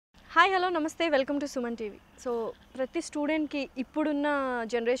Hi hello నమస్తే welcome to Suman TV. So ప్రతి స్టూడెంట్కి ఇప్పుడున్న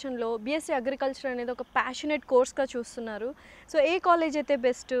జనరేషన్లో బీఎస్సీ అగ్రికల్చర్ అనేది ఒక ప్యాషనేట్ కోర్స్గా చూస్తున్నారు. సో ఏ కాలేజ్ అయితే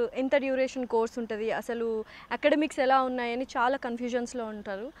బెస్ట్, ఎంత డ్యూరేషన్ కోర్స్ ఉంటుంది, అసలు అకాడమిక్స్ ఎలా ఉన్నాయని చాలా కన్ఫ్యూజన్స్లో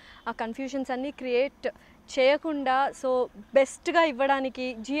ఉంటారు. ఆ కన్ఫ్యూజన్స్ అన్నీ క్రియేట్ చేయకుండా సో బెస్ట్గా ఇవ్వడానికి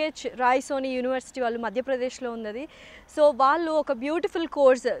రైసోని యూనివర్సిటీ వాళ్ళు మధ్యప్రదేశ్లో ఉన్నది. సో వాళ్ళు ఒక బ్యూటిఫుల్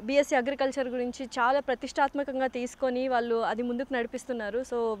కోర్స్ బీఎస్సీ అగ్రికల్చర్ గురించి చాలా ప్రతిష్టాత్మకంగా తీసుకొని వాళ్ళు అది ముందుకు నడిపిస్తున్నారు.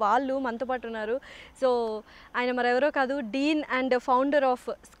 సో వాళ్ళు మనతో పాటు ఉన్నారు. సో ఆయన మరెవరో కాదు, Deen and founder of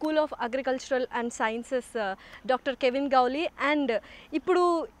school of agricultural and sciences doctor Kevin Gauli. And ఇప్పుడు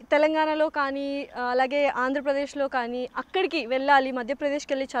తెలంగాణలో కానీ అలాగే ఆంధ్రప్రదేశ్లో కానీ అక్కడికి వెళ్ళాలి,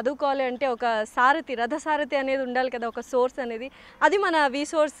 మధ్యప్రదేశ్కి వెళ్ళి చదువుకోవాలి అంటే ఒక సారథి, రథసారథి అనేది ఉండాలి కదా, ఒక సోర్స్ అనేది. అది మన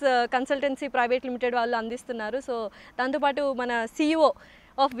విసోర్స్ కన్సల్టెన్సీ ప్రైవేట్ లిమిటెడ్ వాళ్ళు అందిస్తున్నారు. సో దాంతోపాటు మన CEO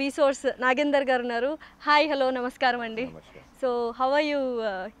ఆఫ్ విసోర్స్ నాగేందర్ గారు ఉన్నారు. హాయ్ హలో నమస్కారం అండి. So how are you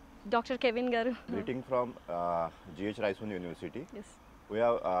doctor Kevin గారు? Greeting from GHRU University. Yes. We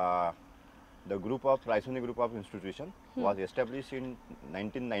have the group of Raisoni group of institution was established in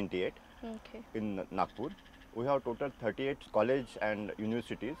 1998 Okay. in Nagpur. We have total 38 college and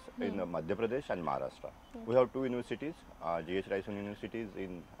universities in Madhya Pradesh and Maharashtra. We have two universities, GHRU University is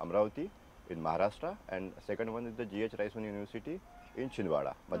in Amravati in Maharashtra, and second one is the GHRU University in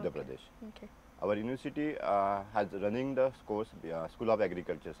Chhindwara, Madhya Pradesh. Okay. Our university has running the course School of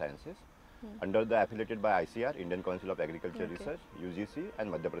Agriculture Sciences under the affiliated by ICR, Indian Council of Agriculture Research, UGC, and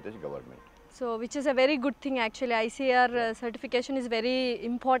Madhya Pradesh government. So which is a very good thing actually. ICR certification is very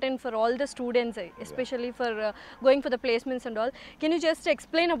important for all the students, especially for going for the placements and all. Can you just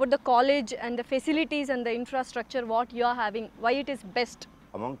explain about the college and the facilities and the infrastructure, what you are having, why it is best?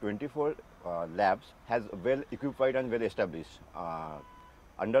 Among 24 labs has well equipped and well established.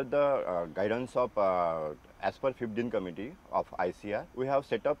 Under the guidance of as per 15 committee of ICR, we have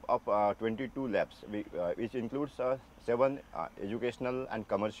set up of 22 labs, which includes 7 educational and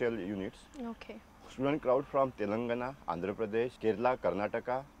commercial units. Okay. Student crowd from Telangana, Andhra Pradesh, Kerala,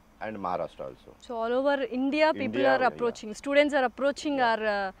 Karnataka, and Maharashtra also. So all over India, people India, are approaching, students are approaching our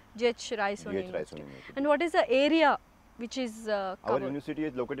GHRU University. University. And what is the area which is Our covered? university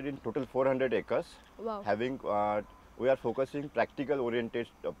is located in total 400 acres, Wow. having we are focusing practical oriented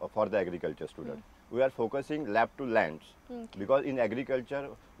for the agriculture student. We are focusing lab to lands because in agriculture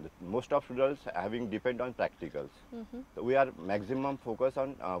most of students having depend on practicals. So we are maximum focus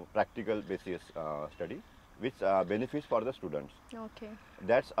on practical basis study, which benefits for the students. Okay.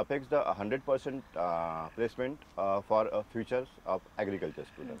 That affects the 100% placement for futures of agriculture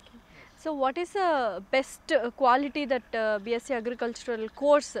students. So what is the best quality that BSc agricultural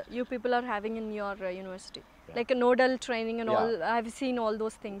course you people are having in your university? Like a nodal training and all, I've seen all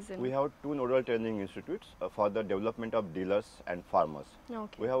those things. We have 2 nodal training institutes for the development of dealers and farmers.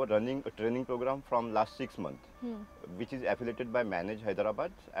 Okay. We have a running training program from last 6 months, which is affiliated by Manage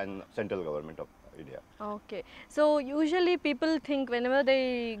Hyderabad and central government of India. Okay. So usually people think whenever they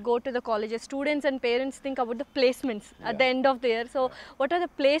go to the colleges, students and parents think about the placements at the end of the year. So what are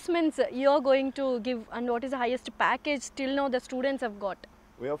the placements you are going to give, and what is the highest package till now the students have got?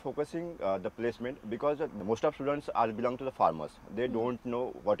 We are focusing the placement because most of students are belong to the farmers. They don't know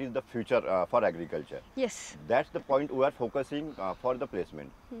what is the future for agriculture. Yes. That's the point we are focusing for the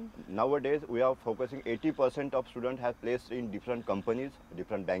placement. Nowadays we are focusing 80% of students have placed in different companies,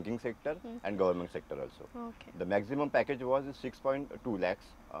 different banking sector and government sector also. Okay. The maximum package was 6.2 lakhs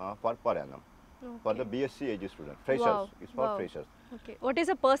for per annum for the BSc AG student. Freshers, Wow. it's for Wow. freshers. Okay. What is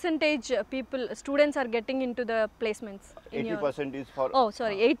the percentage students are getting into the placements? In 80% is for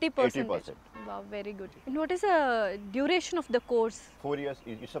 80%. 80%. Wow, very good. And what is the duration of the course? 4 years,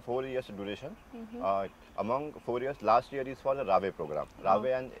 it's a 4 years duration. Among 4 years, last year is for the RAVE program. RAVE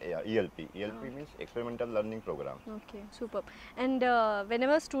and ELP. ELP means experimental learning program. Okay, superb. And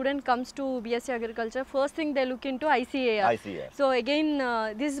whenever student comes to BSc agriculture, first thing they look into ICAR. ICAR. So again,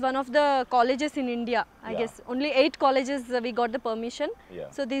 this is one of the colleges in India. I guess only 8 colleges we got the permission. Yeah.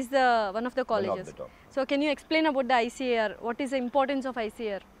 So this is one of the colleges. the top. So can you explain about the ICAR? What is the importance of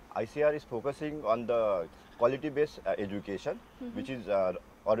ICAR? ICR is focusing on the quality-based education, which is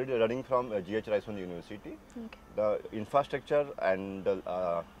already running from GHRU University. Okay. The infrastructure and the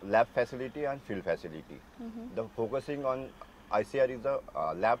lab facility and field facility. The focusing on ICR is the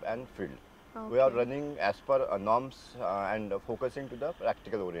lab and field. We are running as per norms and focusing to the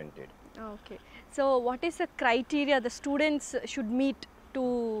practical oriented. Okay. So what is the criteria the students should meet to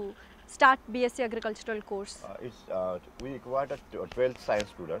start BSc agricultural course? We required 12th science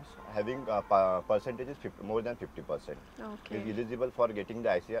students having percentages more than 50%. Okay. Is eligible for getting the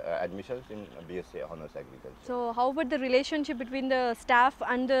ICR admissions in BSc Honors Agriculture. So how about the relationship between the staff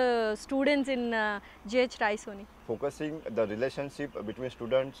and the students in GH Raisoni? Focusing the relationship between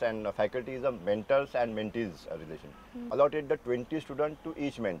students and faculty is a mentors and mentees relation. Allotted the 20 students to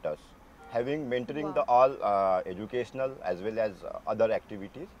each mentors, having mentoring Wow. the all educational as well as other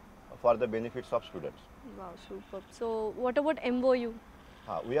activities for the benefits of students. Wow, superb. So what about MOU?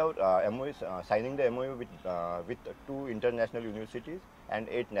 We have signing the MOU with 2 international universities and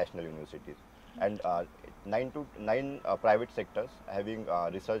 8 national universities, and 9 private sectors having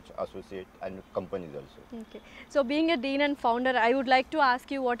research associate and companies also. Okay. So being a dean and founder, I would like to ask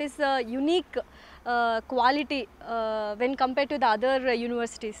you, what is the unique quality when compared to the other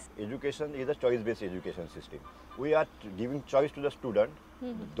universities? Education is a choice-based education system. We are giving choice to the student.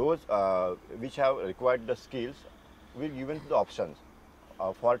 Those which have required the skills, we given the options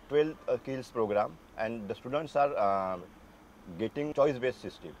for 12 skills program, and the students are getting choice-based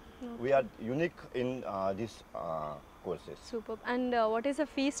system. We are unique in these courses. Superb. And what is the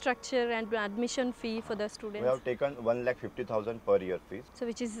fee structure and admission fee for the students? We have taken 1,50,000 per year fees. So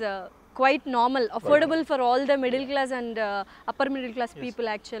which is quite normal, affordable for all the middle class and upper middle class people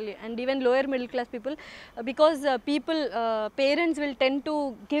actually, and even lower middle class people, because parents will tend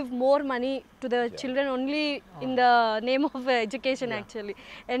to give more money to the children only in the name of education actually.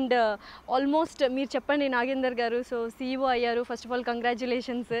 And almost meer cheppandi Nagender garu, so CEO ayyaru, first of all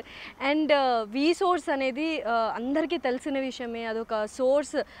congratulations. And Vsource anedi andarki telisina vishayame, adoka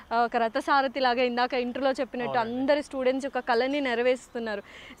source oka rathasarathi laga indaka ఇంటర్లో చెప్పినట్టు అందరి students యొక్క కళని నెరవేరుస్తున్నారు.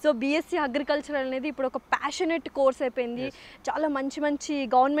 So BSc agriculture అనేది ఇప్పుడు ఒక passionate course అయిపోయింది. చాలా మంచి మంచి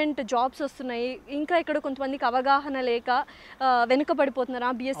గవర్నమెంట్ జాబ్స్ వస్తున్నాయి. ఇంకా ఇక్కడ కొంతమందికి అవగాహన లేక వెనుకబడిపోతున్నారు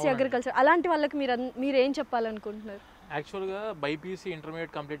ఆ BSc అగ్రికల్చర్. అలాంటి వాళ్ళకి మీరు ఏం చెప్పాలనుకుంటున్నారు? యాక్చువల్గా బైపీసీ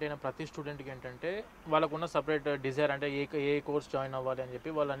ఇంటర్మీడియట్ కంప్లీట్ అయిన ప్రతి స్టూడెంట్కి ఏంటంటే వాళ్ళకున్న సపరేట్ డిజైర్, అంటే ఏ కోర్స్ జాయిన్ అవ్వాలి అని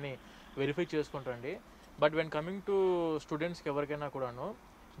చెప్పి వాళ్ళని వెరిఫై చేసుకుంటారండి. బట్ వెన్ కమింగ్ టు స్టూడెంట్స్కి ఎవరికైనా కూడాను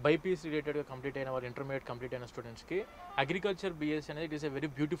బైపీసీ రిలేటెడ్గా కంప్లీట్ అయిన వాళ్ళు, ఇంటర్మీడియట్ కంప్లీట్ అయిన స్టూడెంట్స్కి అగ్రికల్చర్ BSc అనేది it is a very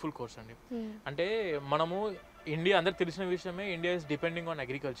beautiful course అండి. అంటే మనము ఇండియా అందరికి తెలిసిన విషయమే, India is depending on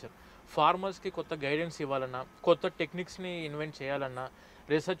agriculture. ఫార్మర్స్కి కొత్త గైడెన్స్ ఇవ్వాలన్నా, కొత్త టెక్నిక్స్ని ఇన్వెంట్ చేయాలన్నా,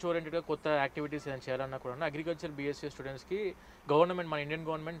 రీసెర్చ్ ఓరియంటెడ్గా కొత్త యాక్టివిటీస్ ఏదైనా చేయాలన్నా కూడా అగ్రికల్చర్ BSc స్టూడెంట్స్కి గవర్నమెంట్, మన ఇండియన్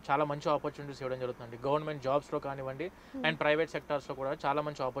గవర్నమెంట్ చాలా మంచి ఆపర్చునిటీస్ ఇవ్వడం జరుగుతుంది. గవర్నమెంట్ జాబ్స్లో కానివ్వండి అండ్ ప్రైవేట్ సెక్టార్స్లో కూడా చాలా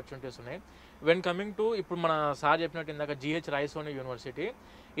మంచి ఆపర్చునిటీస్ ఉన్నాయి. వెన్ కమింగ్ టు ఇప్పుడు మన సార్ చెప్పినట్టు ఇందాక GH Raisoni University,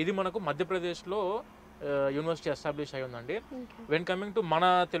 ఇది మనకు మధ్యప్రదేశ్లో యూనివర్సిటీ ఎస్టాబ్లిష్ అయి ఉందండి. వెన్ కమింగ్ టు మన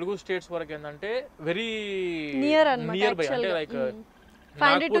తెలుగు స్టేట్స్ వరకు ఏంటంటే వెరీ నియర్ బై, అంటే లైక్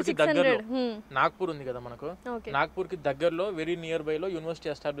నాగ్పూర్ ఉంది కదా మనకు, నాగ్పూర్కి దగ్గరలో వెరీ నియర్ బైలో యూనివర్సిటీ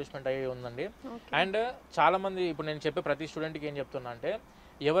ఎస్టాబ్లిష్మెంట్ అయ్యి ఉందండి. అండ్ చాలా మంది ఇప్పుడు నేను చెప్పే ప్రతి స్టూడెంట్కి ఏం చెప్తున్నా అంటే,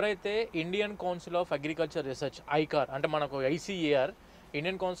 ఎవరైతే Indian council of agriculture research ICAR, అంటే మనకు ICAR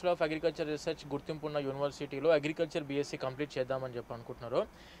Indian council of agriculture research గుర్తింపు ఉన్న యూనివర్సిటీలో అగ్రికల్చర్ BSc కంప్లీట్ చేద్దామని చెప్పి అనుకుంటున్నారు.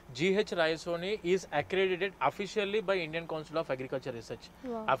 GH Raisoni is accredited officially by Indian council of agriculture research.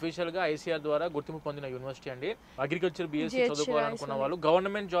 అఫీషియల్గా ICAR ద్వారా గుర్తింపు పొందిన యూనివర్సిటీ అండి. అగ్రికల్చర్ BSc చదువుకోవాలనుకున్న వాళ్ళు,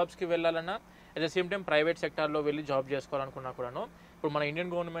 గవర్నమెంట్ జాబ్స్కి వెళ్ళాలన్నా, at the same time private సెక్టార్లో వెళ్ళి జాబ్ చేసుకోవాలనుకున్నా కూడాను ఇప్పుడు మన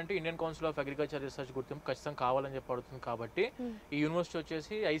Indian government Indian council of agriculture research గుర్తింపు ఖచ్చితంగా కావాలని చెప్పి అడుగుతుంది. కాబట్టి ఈ యూనివర్సిటీ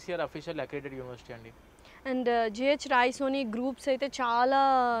వచ్చేసి ICAR అఫీషియల్ అక్రెడిటెడ్ యూనివర్సిటీ అండి. అండ్ GH Raisoni గ్రూప్స్ అయితే చాలా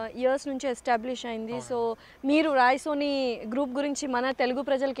ఇయర్స్ నుంచి ఎస్టాబ్లిష్ అయింది. సో మీరు Raisoni గ్రూప్ గురించి మన తెలుగు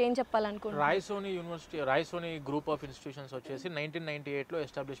ప్రజలకు ఏం చెప్పాలనుకుంటున్నారు? Raisoni గ్రూప్ ఆఫ్ ఇన్స్టిట్యూషన్స్ వచ్చేసి 1998లో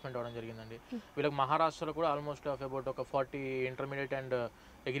ఎస్టాబ్లిష్మెంట్ అవడం జరిగిందండి. వీళ్ళకి మహారాష్ట్రలో కూడా ఆల్మోస్ట్ అబౌట్ ఒక 40 intermediate and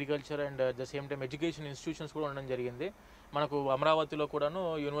agriculture and the same time education institutions కూడా ఉండడం జరిగింది. మనకు అమరావతిలో కూడాను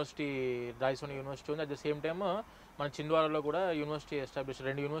Raisoni యూనివర్సిటీ ఉంది. అట్ ద సేమ్ టైమ్ మన చింద్వారాలో కూడా యూనివర్సిటీ ఎస్టాబ్లిష్,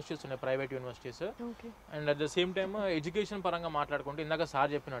 2 యూనివర్సిటీస్ ఉన్నాయి, private universities. And at the same time education పరంగా మాట్లాడుకుంటే ఇందాక సార్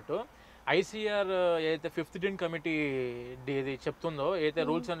చెప్పినట్టు ICAR ఏదైతే 5th Din కమిటీ ఇది చెప్తుందో, ఏదైతే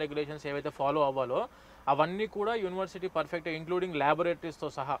రూల్స్ అండ్ రెగ్యులేషన్స్ ఏవైతే ఫాలో అవ్వాలో అవన్నీ కూడా యూనివర్సిటీ పర్ఫెక్ట్, ఇంక్లూడింగ్ ల్యాబొరేటరీస్తో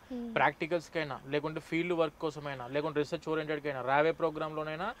సహా, ప్రాక్టికల్స్కైనా, లేకుంటే ఫీల్డ్ వర్క్ కోసమైనా, లేకుంటే రీసెర్చ్ ఓరియంటెడ్కైనా, రావే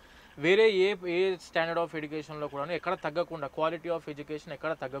ప్రోగ్రాంలోనైనా, వేరే ఏ స్టాండర్డ్ ఆఫ్ ఎడ్యుకేషన్లో కూడా ఎక్కడ తగ్గకుండా, క్వాలిటీ ఆఫ్ ఎడ్యుకేషన్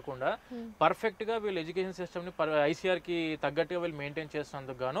ఎక్కడ తగ్గకుండా పర్ఫెక్ట్గా వీళ్ళు ఎడ్యుకేషన్ సిస్టమ్ని ICARకి తగ్గట్టుగా వీళ్ళు మెయింటైన్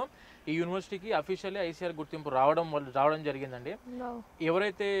చేసినందుకు గాను ఈ యూనివర్సిటీకి అఫీషియల్లీ ICAR గుర్తింపు రావడం జరిగిందండి.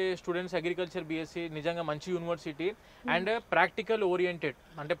 ఎవరైతే స్టూడెంట్స్ అగ్రికల్చర్ BSc నిజంగా మంచి యూనివర్సిటీ అండ్ ప్రాక్టికల్ ఓరియంటెడ్,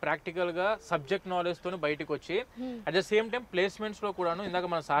 అంటే ప్రాక్టికల్గా సబ్జెక్ట్ నాలెడ్జ్తో బయటకు వచ్చి అట్ ద సేమ్ టైం ప్లేస్మెంట్స్లో కూడాను ఇందాక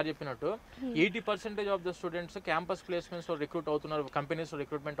మన సార్ చెప్పినట్టు 80% of the students campus ప్లేస్మెంట్స్లో recruit అవుతున్నారు, కంపెనీస్లో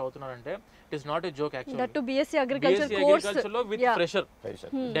రిక్రూట్మెంట్ అవుతున్నారు చదువుతున్నారంటే it is not a joke actually. That to BSc agriculture లో with fresher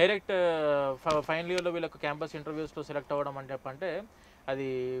direct final year లో వీళ్ళకి క్యాంపస్ ఇంటర్వ్యూస్ లో సెలెక్ట్ అవ్వడం అని చెప్పంటే అది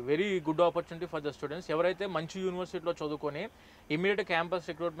very good opportunity for the students. ఎవరైతే మంచి యూనివర్సిటీలో చదువుకొని ఇమీడియట్ క్యాంపస్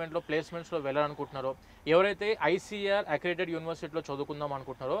రిక్రూట్మెంట్లో ప్లేస్మెంట్స్లో వెళ్ళాలనుకుంటున్నారో, ఎవరైతే ఐసీఆర్ అక్రెడిటెడ్ యూనివర్సిటీలో చదువుకుందాం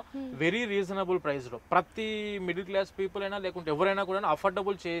అనుకుంటున్నారో వెరీ రీజనబుల్ ప్రైస్లో ప్రతి మిడిల్ క్లాస్ పీపుల్ అయినా లేకుంటే ఎవరైనా కూడా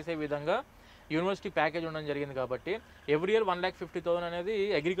అఫోర్డబుల్ చేసే విధంగా యూనివర్సిటీ ప్యాకేజ్ ఉండడం జరిగింది. కాబట్టి ఎవ్రీ ఇయర్ 1,50,000 అనేది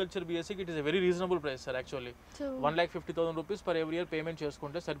agriculture బీఎస్సీకి it is very reasonable price sir. Actually 1,50,000 rupees per every year payment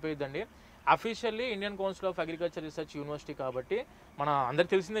చేసుకుంటే సరిపోయిద్దండి. Officially Indian council of agriculture research university కాబట్టి మన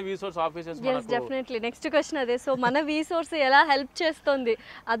అందరికి తెలిసిందే Vsource offices. Definitely next question అదే. సో మన Vsource ఎలా హెల్ప్ చేస్తుంది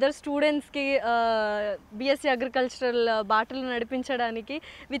అదర్ స్టూడెంట్స్కి బీఎస్సీ అగ్రికల్చరల్ బాటలు నడిపించడానికి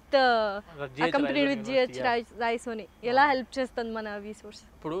విత్ అకంపెనీడ్ విత్ Raisoni ఎలా హెల్ప్ చేస్తుంది మన Vsource?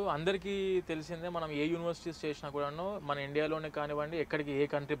 ఇప్పుడు అందరికీ తెలిసిందే మనం ఏ యూనివర్సిటీస్ చేసినా కూడాను మన ఇండియాలోనే కానివ్వండి, ఎక్కడికి ఏ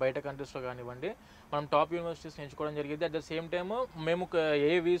కంట్రీ బయట కంట్రీస్లో కానివ్వండి మనం టాప్ యూనివర్సిటీస్ ఎంచుకోవడం జరిగింది. అట్ ద సేమ్ టైమ్ మేము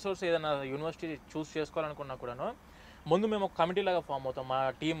ఏ Vsource ఏదైనా యూనివర్సిటీ చూస్ చేసుకోవాలనుకున్నా కూడాను ముందు మేము ఒక కమిటీ లాగా ఫామ్ అవుతాం. మా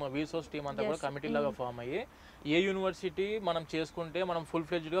టీమ్ Vsource టీమ్ అంతా కూడా కమిటీ లాగా ఫామ్ అయ్యి ఏ యూనివర్సిటీ మనం చేసుకుంటే మనం ఫుల్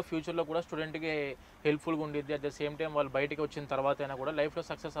ఫ్లెడ్జ్డ్గా ఫ్యూచర్లో కూడా స్టూడెంట్కి హెల్ప్ఫుల్గా ఉండిద్ది. అట్ ద సేమ్ టైం వాళ్ళు బయటకి వచ్చిన తర్వాత అయినా కూడా లైఫ్లో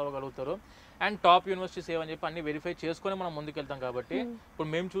సక్సెస్ అవ్వగలుగుతారు. అండ్ టాప్ యూనివర్సిటీస్ ఏవని చెప్పి అన్ని వెరిఫై చేసుకొని మనం ముందుకెళ్తాం. కాబట్టి ఇప్పుడు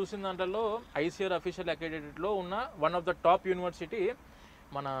మేము చూసిన దాంట్లో ఐసీఆర్ అఫీషియల్ అక్రెడిటెడ్లో ఉన్న one of the top university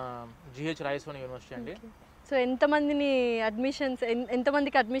మన Raisoni యూనివర్సిటీ అండి. సో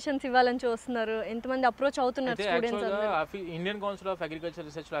ఎంతమందికి అడ్మిషన్స్ ఇవ్వాలని చూస్తున్నారు? ఎంతమంది అప్రోచ్ అవుతున్నారు students? Indian council of agriculture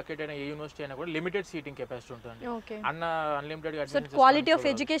research లో అక్రెడిటెడ్ అయిన ఏ యూనివర్సిటీ అయినా కూడా లిమిటెడ్ సీటింగ్ కెపాసిటీ ఉంటుంది. అన్లిమిటెడ్ క్వాలిటీ ఆఫ్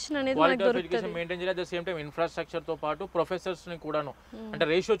ఎడ్యుకేషన్ అనేది మెయింటైన్ చేయాలి. At the same time infrastructure తో పాటు ప్రొఫెసర్స్ ని కూడాను అంటే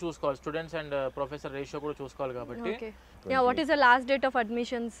రేషియో చూసుకోవాలి, స్టూడెంట్స్ అండ్ ప్రొఫెసర్ రేషియో కూడా చూసుకోవాలి. కాబట్టి what is the last date of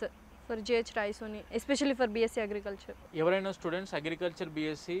admissions for Raisoni especially for BSc agriculture? ఎవరైనా students agriculture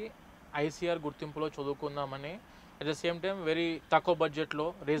BSc ICR గుర్తింపులో చదువుకుందామని at the same time very తక్కువ బడ్జెట్లో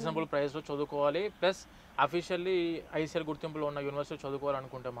రీజనబుల్ ప్రైస్లో చదువుకోవాలి, ప్లస్ అఫీషియల్లీ ఐసీఆర్ గుర్తింపులో ఉన్న యూనివర్సిటీ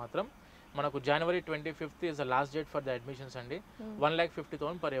చదువుకోవాలనుకుంటే మాత్రం మనకు January 25th is the last date for the admissions అండి.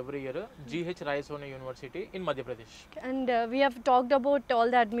 1,50,000 per every year Raisoni University in Madhya Pradesh. And we have talked about all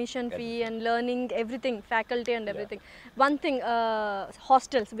the admission fee and learning everything, faculty and everything. One thing,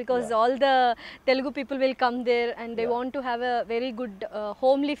 hostels, because all the Telugu people will come there and they want to have a very good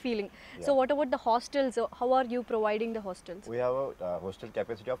homely feeling. So what about the hostels? How are you providing the hostels? We have a hostel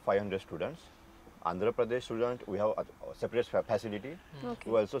capacity of 500 students. Andhra Pradesh student, we have a separate facility.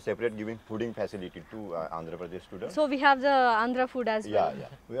 We also separate giving fooding facility to Andhra Pradesh students. So we have the Andhra food as well.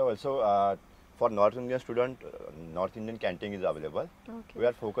 Yeah. We have also for North Indian student, North Indian canteen is available. We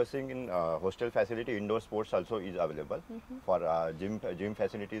are focusing in hostel facility, indoor sports also is available. For gym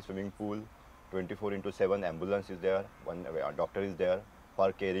facility, swimming pool, 24/7 ambulance is there. One doctor is there for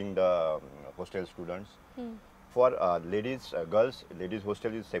caring the hostel students. For ladies, girls, ladies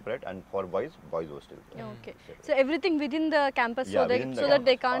hostel is separate, and for boys hostel. Okay. So everything within the campus, so that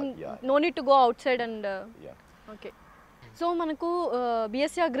they can't, no need to go outside and. Okay. So మనకు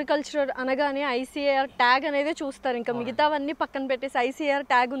BSc agriculture అనగానే ICR tag అనేది చూస్తారు, ఇంకా మిగతావన్నీ పక్కన పెట్టేసి ICR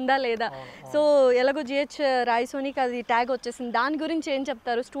tag ఉందా లేదా. సో ఎలాగో Raisoniకి అది ట్యాగ్ వచ్చేసింది, దాని గురించి ఏం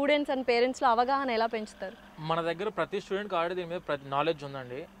చెప్తారు? స్టూడెంట్స్ అండ్ పేరెంట్స్లో అవగాహన ఎలా పెంచుతారు? మన దగ్గర ప్రతి స్టూడెంట్కి ఆల్రెడీ దీని మీద నాలెడ్జ్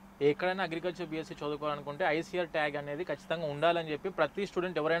ఉందండి. ఎక్కడైనా అగ్రికల్చర్ బీఎస్సీ చదువుకోవాలనుకుంటే ఐసీఆర్ ట్యాగ్ అనేది ఖచ్చితంగా ఉండాలని చెప్పి ప్రతి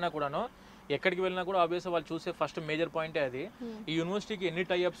స్టూడెంట్ ఎవరైనా కూడాను ఎక్కడికి వెళ్ళినా కూడా ఆబ్వియస్గా వాళ్ళు చూసే ఫస్ట్ మేజర్ పాయింటే అది. ఈ యూనివర్సిటీకి ఎన్ని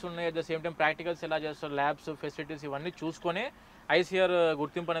టైఅప్స్ ఉన్నాయి, at the same time practicals ఎలా చేస్తారు, ల్యాబ్స్ ఫెసిలిటీస్ ఇవన్నీ చూసుకొని ఐసీఆర్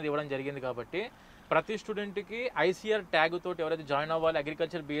గుర్తింపు అనేది ఇవ్వడం జరిగింది. కాబట్టి ప్రతి స్టూడెంట్కి ఐసీఆర్ ట్యాగ్ తోటి ఎవరైతే జాయిన్ అవ్వాలి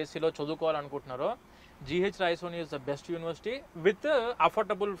agriculture బీఎస్సీలో చదువుకోవాలనుకుంటున్నారో Raisoni is the best university with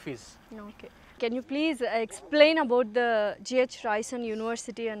affordable fees. Okay. Can you please explain about the Raisoni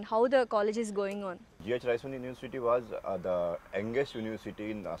University and how the college is going on? Raisoni University was the youngest university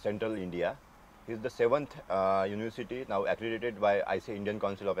in central India. It is the 7th university now accredited by Indian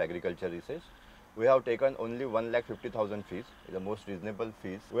Council of Agriculture Research. We have taken only 1,50,000 fees, the most reasonable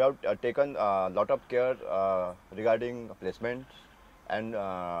fees. We have taken a lot of care regarding placements and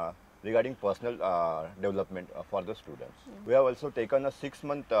regarding personal development for the students. We have also taken a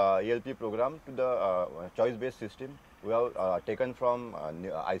 6-month ELP program to the choice-based system. We have taken from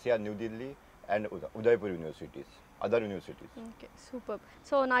ICR New Delhi and Udaipur universities, other universities. Okay, super.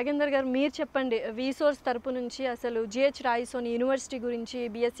 So Nagender గారు మీరు చెప్పండి, Vsource తరపు నుంచి అసలు Raisoni university గురించి,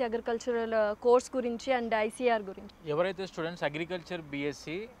 BSc agricultural course గురించి and ICR గురించి. ఎవరైతే స్టూడెంట్స్ అగ్రికల్చర్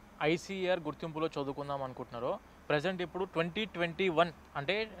బీఎస్సీ ఐసీఆర్ గుర్తింపులో చదువుకుందాం అనుకుంటున్నారో ప్రజెంట్ ఇప్పుడు 2021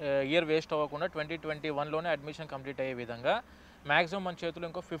 అంటే ఇయర్ వేస్ట్ అవ్వకుండా 2021లోనే అడ్మిషన్ కంప్లీట్ అయ్యే విధంగా మ్యాక్సిమం మన చేతిలో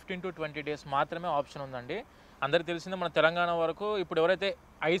ఇంకో 15 to 20 days మాత్రమే ఆప్షన్ ఉందండి. అందరికీ తెలిసిందే మన తెలంగాణ వరకు ఇప్పుడు ఎవరైతే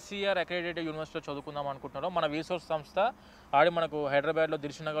ఐసీఆర్ అక్రెడిటెడ్ యూనివర్సిటీలో చదువుకుందాం అనుకుంటున్నారో మన Vsource సంస్థ ఆడి మనకు హైదరాబాద్లో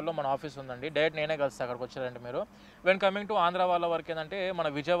దిల్సుఖ్నగర్లో మన ఆఫీస్ ఉందండి. డైరెక్ట్ నేనే కలుస్తాను అక్కడికి వచ్చారంటే మీరు. వెన్ కమింగ్ టు ఆంధ్ర వాళ్ళ వరకు ఏంటంటే మన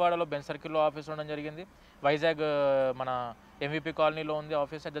విజయవాడలో బెన్ సర్కిల్లో ఆఫీస్ ఉండడం జరిగింది. వైజాగ్ మన MVP కాలనీలో ఉంది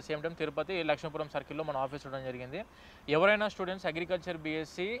office. At the same time Tirupati Lakshmipuram సర్కిల్లో మన ఆఫీస్ ఉండడం జరిగింది. ఎవరైనా స్టూడెంట్స్ అగ్రికల్చర్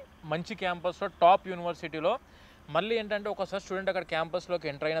బీఎస్సీ మంచి క్యాంపస్లో టాప్ యూనివర్సిటీలో మళ్ళీ ఏంటంటే ఒకసారి స్టూడెంట్ అక్కడ క్యాంపస్లోకి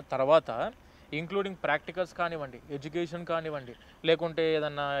ఎంటర్ అయిన తర్వాత ఇంక్లూడింగ్ ప్రాక్టికల్స్ కానివ్వండి, ఎడ్యుకేషన్ కానివ్వండి, లేకుంటే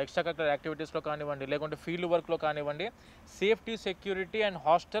ఏదన్నా ఎక్స్ట్రా కరిక్యులర్ యాక్టివిటీస్లో కానివ్వండి, లేకుంటే ఫీల్డ్ వర్క్లో కానివ్వండి, safety, security and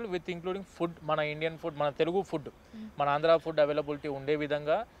hostel with including food, మన ఇండియన్ ఫుడ్, మన తెలుగు ఫుడ్, మన ఆంధ్ర ఫుడ్ అవైలబిలిటీ ఉండే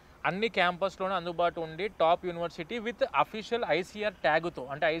విధంగా అన్ని క్యాంపస్లోనే అందుబాటు ఉండి top university with official ICR ట్యాగ్తో,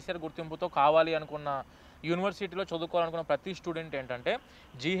 అంటే ఐసీఆర్ గుర్తింపుతో కావాలి అనుకున్న యూనివర్సిటీలో చదువుకోవాలనుకున్న ప్రతి స్టూడెంట్ ఏంటంటే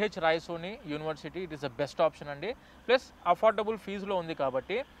Raisoni university it is the best option అండి. ప్లస్ అఫోర్డబుల్ ఫీజులో ఉంది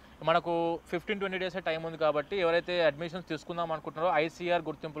కాబట్టి మనకు 15-20 డేస్ టైం ఉంది కాబట్టి ఎవరైతే అడ్మిషన్స్ తీసుకుందాం అనుకుంటున్నారో ఐసీఆర్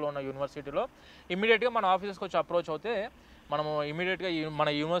గుర్తింపులో ఉన్న యూనివర్సిటీలో ఇమీడియట్గా మన ఆఫీస్కి వచ్చి అప్రోచ్ అవుతే మనము ఇమీడియట్గా మన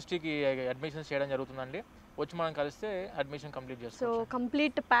యూనివర్సిటీకి అడ్మిషన్స్ చేయడం జరుగుతుందండి. వచ్చి మనం కలిస్తే అడ్మిషన్ కంప్లీట్ చేస్తాం. సో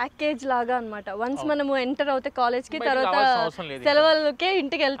కంప్లీట్ ప్యాకేజ్ లాగా అన్నమాట. వన్స్ మనము ఎంటర్ అవుతే కాలేజ్కి, తర్వాత సెలవులకే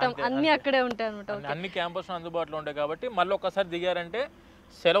ఇంటికి వెళ్తాం, అన్నీ అక్కడే ఉంటాయి అన్నమాట. అన్ని క్యాంపస్ అందుబాటులో ఉంటాయి కాబట్టి మళ్ళీ ఒకసారి దిగారంటే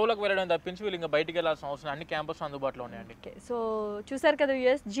సెలవులకు వెళ్ళడం తప్పించి వీళ్ళు ఇంకా బయటికి వెళ్ళాల్సిన అవసరం, అన్ని క్యాంపస్ అందుబాటులో ఉన్నాయండి. సో చూసారు కదా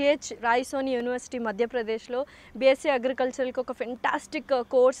యూఎస్ GHRU యూనివర్సిటీ మధ్యప్రదేశ్లో బీఎస్సీ అగ్రికల్చర్కి ఒక ఫెంటాస్టిక్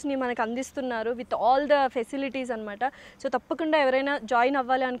కోర్స్ని మనకు అందిస్తున్నారు విత్ ఆల్ ద ఫెసిలిటీస్ అనమాట. సో తప్పకుండా ఎవరైనా జాయిన్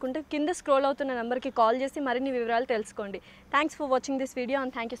అవ్వాలి అనుకుంటే కింద స్క్రోల్ అవుతున్న నెంబర్కి కాల్ చేసి మరిన్ని వివరాలు తెలుసుకోండి. Thanks for watching this video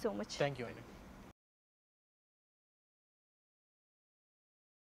and thank you so much. Thank you అండి.